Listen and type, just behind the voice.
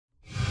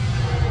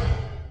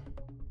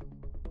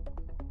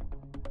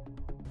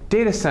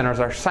Data centers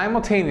are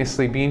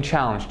simultaneously being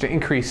challenged to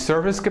increase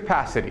service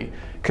capacity,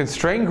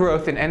 constrain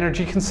growth in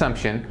energy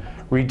consumption,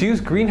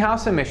 reduce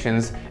greenhouse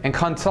emissions, and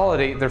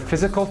consolidate their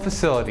physical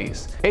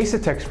facilities.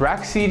 Asetek's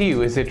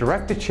RackCDU is a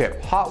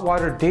direct-to-chip hot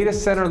water data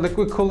center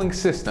liquid cooling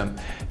system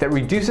that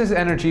reduces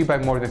energy by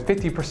more than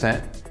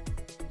 50%,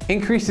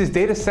 increases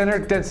data center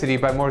density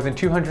by more than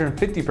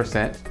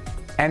 250%,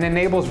 and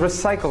enables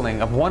recycling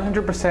of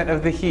 100%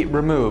 of the heat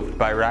removed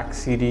by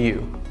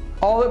RackCDU.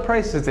 All at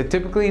prices that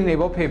typically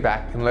enable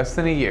payback in less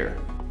than a year.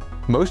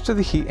 Most of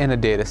the heat in a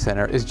data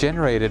center is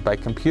generated by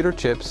computer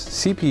chips,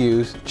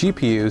 CPUs,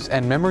 GPUs,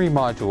 and memory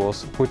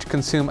modules, which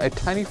consume a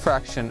tiny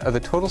fraction of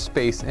the total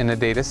space in a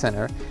data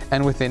center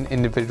and within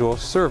individual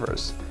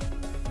servers.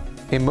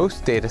 In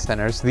most data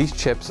centers, these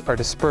chips are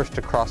dispersed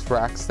across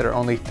racks that are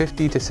only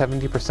 50 to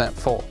 70%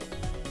 full.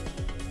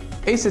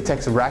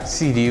 Asetek's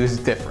RackCDU is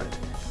different.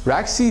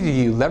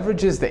 RackCDU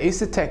leverages the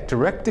Asetek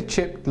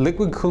direct-to-chip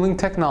liquid cooling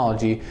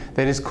technology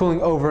that is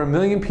cooling over 1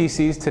 million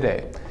PCs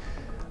today.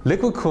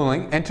 Liquid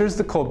cooling enters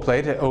the cold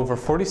plate at over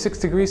 46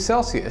 degrees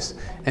Celsius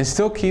and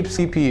still keeps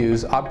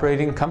CPUs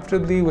operating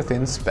comfortably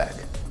within spec.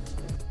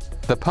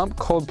 The pump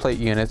cold plate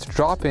units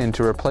drop in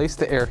to replace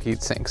the air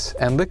heat sinks,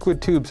 and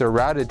liquid tubes are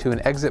routed to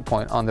an exit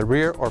point on the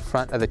rear or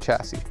front of the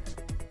chassis.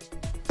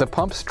 The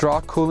pumps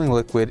draw cooling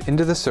liquid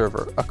into the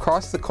server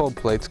across the cold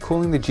plates,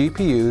 cooling the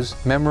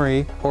GPUs,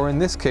 memory, or in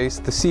this case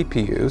the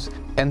CPUs,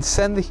 and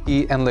send the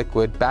heat and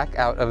liquid back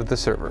out of the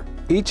server.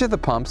 Each of the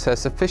pumps has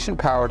sufficient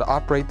power to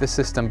operate the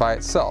system by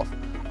itself,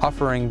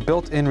 offering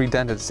built-in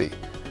redundancy.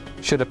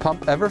 Should a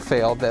pump ever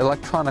fail, the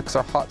electronics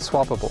are hot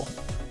swappable.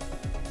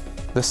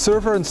 The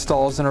server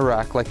installs in a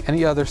rack like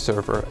any other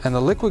server, and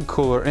the liquid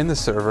cooler in the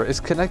server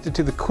is connected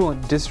to the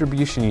coolant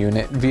distribution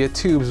unit via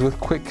tubes with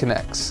quick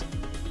connects.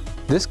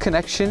 This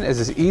connection is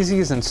as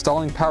easy as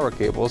installing power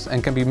cables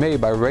and can be made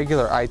by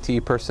regular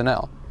IT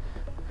personnel.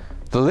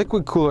 The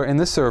liquid cooler in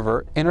the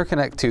server,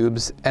 interconnect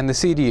tubes, and the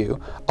CDU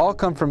all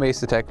come from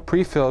Asetek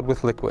pre-filled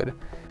with liquid.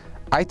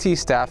 IT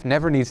staff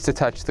never needs to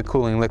touch the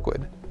cooling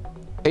liquid.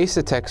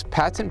 Asetek's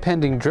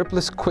patent-pending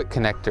dripless quick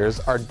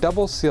connectors are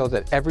double sealed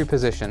at every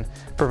position,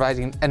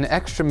 providing an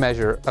extra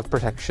measure of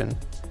protection.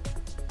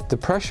 The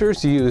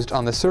pressures used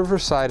on the server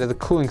side of the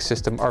cooling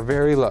system are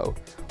very low,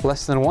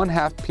 less than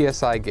 1/2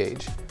 psi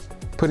gauge,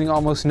 putting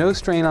almost no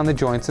strain on the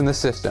joints in the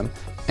system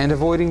and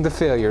avoiding the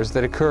failures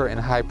that occur in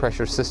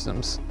high-pressure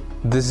systems.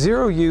 The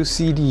 0U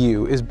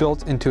CDU is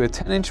built into a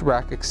 10-inch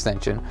rack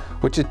extension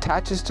which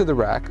attaches to the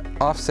rack,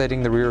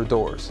 offsetting the rear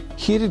doors.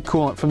 Heated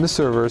coolant from the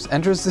servers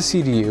enters the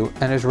CDU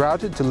and is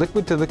routed to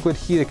liquid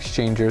heat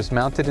exchangers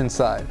mounted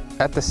inside.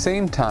 At the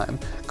same time,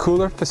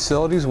 cooler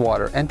facilities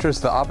water enters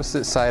the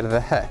opposite side of the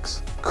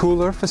hex.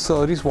 Cooler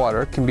facilities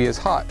water can be as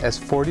hot as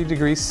 40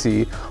 degrees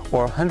C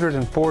or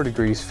 104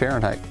 degrees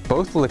Fahrenheit.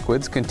 Both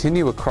liquids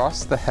continue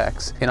across the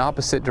hex in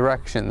opposite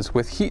directions,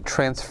 with heat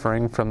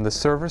transferring from the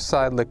server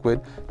side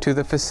liquid to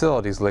the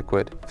facilities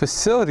liquid.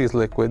 Facilities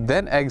liquid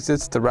then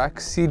exits the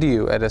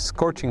RackCDU at a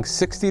scorching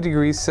 60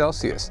 degrees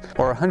Celsius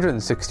or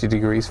 160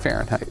 degrees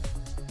Fahrenheit.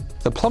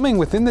 The plumbing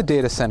within the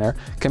data center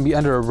can be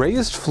under a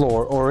raised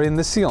floor or in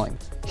the ceiling.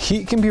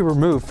 Heat can be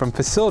removed from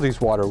facilities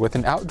water with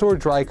an outdoor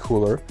dry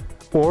cooler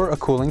or a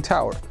cooling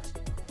tower.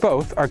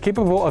 Both are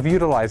capable of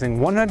utilizing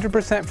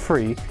 100%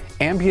 free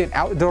ambient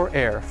outdoor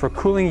air for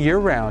cooling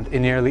year-round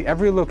in nearly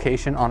every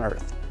location on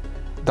Earth.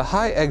 The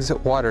high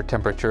exit water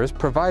temperatures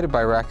provided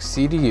by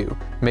RackCDU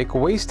make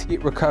waste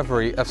heat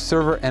recovery of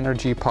server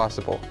energy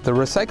possible. The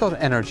recycled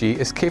energy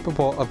is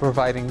capable of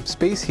providing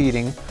space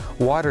heating,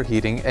 water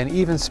heating, and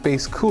even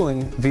space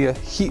cooling via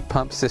heat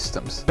pump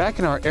systems. Back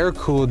in our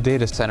air-cooled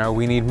data center,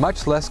 we need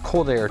much less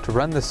cold air to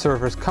run the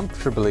servers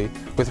comfortably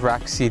with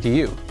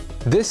RackCDU.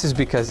 This is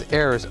because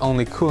air is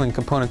only cooling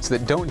components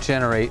that don't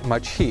generate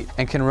much heat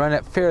and can run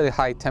at fairly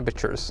high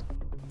temperatures.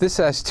 This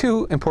has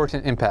two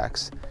important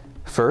impacts.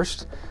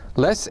 First,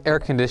 less air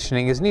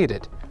conditioning is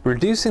needed,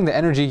 reducing the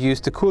energy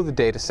used to cool the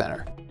data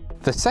center.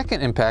 The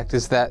second impact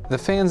is that the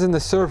fans in the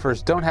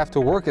servers don't have to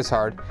work as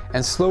hard,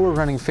 and slower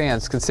running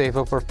fans can save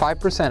over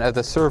 5% of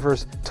the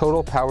server's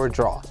total power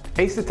draw.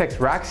 Asetek's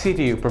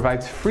RackCDU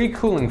provides free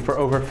cooling for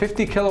over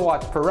 50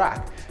 kilowatts per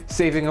rack,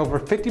 saving over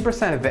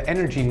 50% of the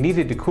energy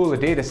needed to cool a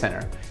data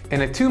center.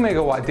 In a 2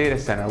 megawatt data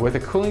center with a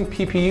cooling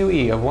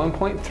PPUE of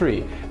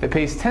 1.3 that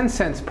pays 10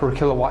 cents per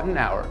kilowatt an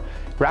hour,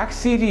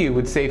 RackCDU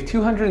would save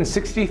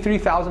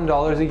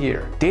 $263,000 a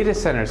year. Data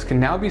centers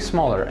can now be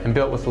smaller and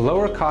built with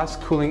lower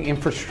cost cooling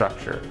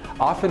infrastructure,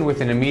 often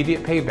with an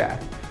immediate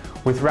payback.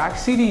 With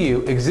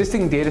RackCDU,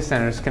 existing data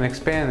centers can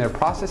expand their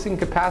processing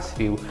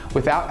capacity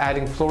without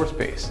adding floor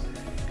space.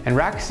 And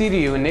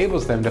RackCDU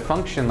enables them to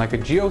function like a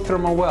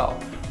geothermal well,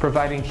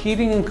 providing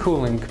heating and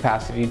cooling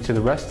capacity to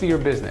the rest of your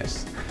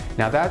business.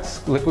 Now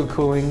that's liquid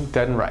cooling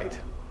done right.